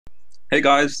Hey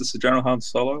guys, this is General Han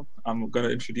Solo. I'm going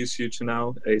to introduce you to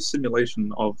now a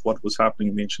simulation of what was happening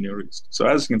in the ancient Near East. So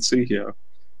as you can see here,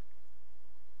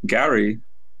 Gary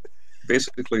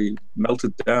basically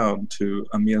melted down to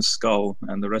a mere skull,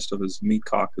 and the rest of his meat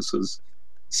carcasses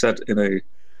set in a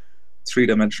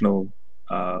three-dimensional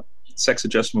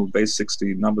sexagesimal base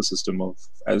 60 number system of,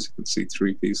 as you can see,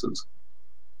 three pieces.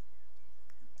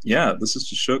 Yeah, this is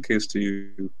to showcase to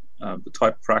you the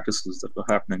type of practices that were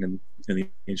happening in the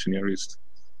ancient Near East.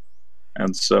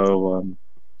 And so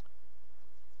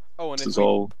Oh, and this is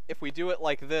all if we do it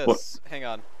like what. this, hang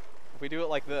on. If we do it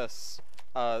like this,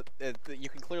 you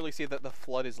can clearly see that the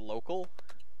flood is local,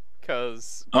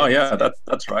 because Oh yeah,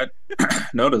 that's right.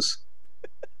 Notice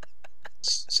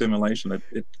simulation.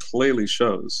 It clearly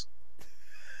shows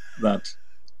that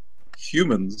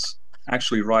humans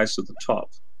actually rise to the top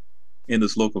in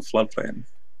this local floodplain.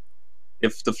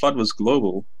 If the flood was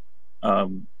global,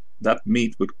 that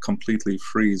meat would completely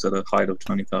freeze at a height of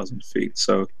 20,000 feet.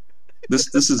 So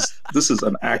this is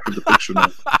an accurate depiction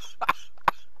of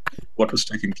what was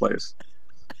taking place.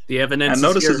 The evidence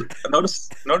And is here.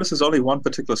 notice there's only one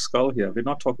particular skull here. We're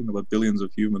not talking about billions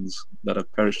of humans that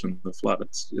have perished in the flood.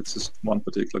 It's just one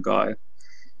particular guy.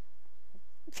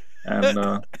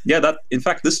 And yeah, that in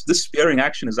fact this spearing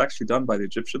action is actually done by the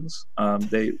Egyptians.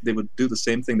 They would do the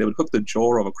same thing. They would hook the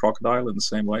jaw of a crocodile in the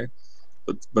same way,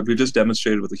 but we just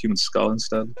demonstrated with a human skull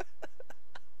instead.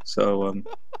 So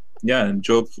yeah, in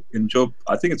Job,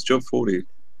 I think it's Job 40.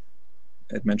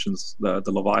 It mentions the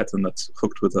leviathan that's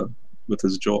hooked with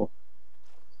his jaw.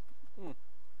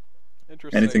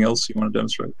 Interesting. Anything else you want to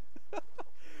demonstrate?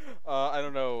 I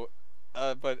don't know,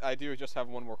 but I do just have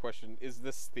one more question. Is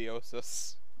this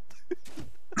Theosis?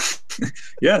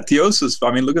 Yeah, Theosis.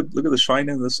 I mean, look at the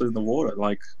shininess in the water.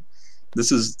 Like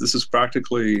this is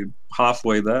practically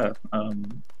halfway there.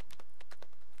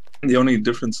 The only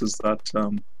difference is that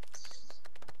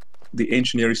the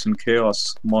ancient Near Eastern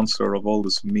chaos monster of all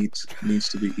this meat needs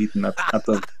to be eaten at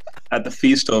the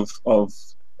feast of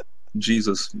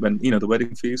Jesus, when the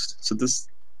wedding feast. So this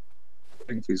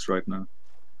wedding feast right now,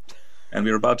 and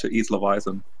we're about to eat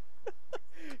Leviathan.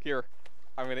 Here,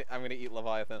 I'm gonna eat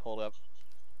Leviathan. Hold up.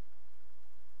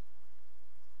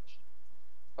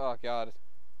 Oh God.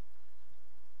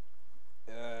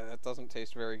 That doesn't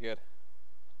taste very good.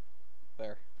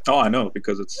 There. Oh, I know,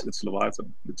 because it's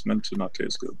Leviathan. It's meant to not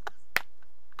taste good.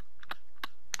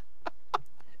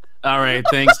 All right,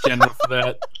 thanks, General, for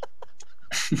that.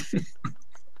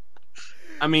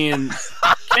 I mean,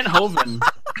 Kent Hovind.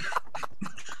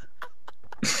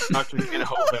 Dr. Kent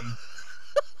Hovind.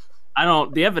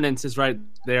 The evidence is right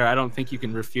there. I don't think you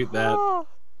can refute that.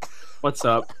 What's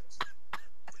up?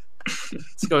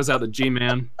 This goes out to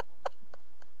G-Man.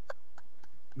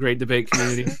 Great debate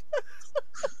community.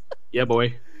 Yeah,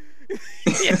 boy.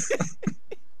 Yeah.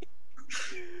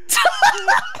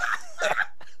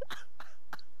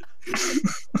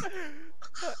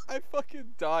 I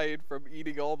fucking died from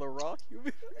eating all the raw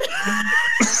human.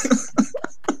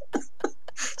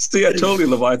 See, I told you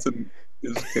Leviathan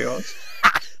is chaos.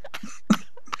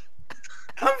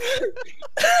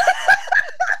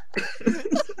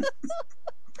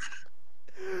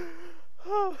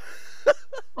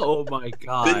 Oh my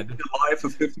God. Being alive for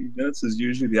 50 minutes is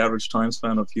usually the average time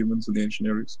span of humans in the ancient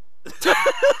Near East.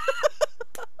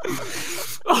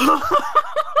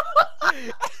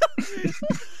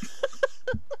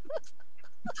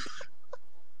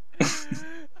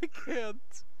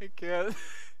 I can't.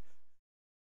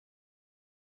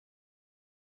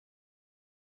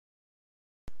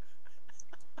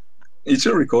 You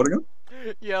still recording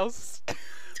it? Yes.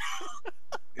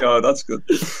 Yeah, that's good.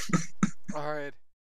 Alright.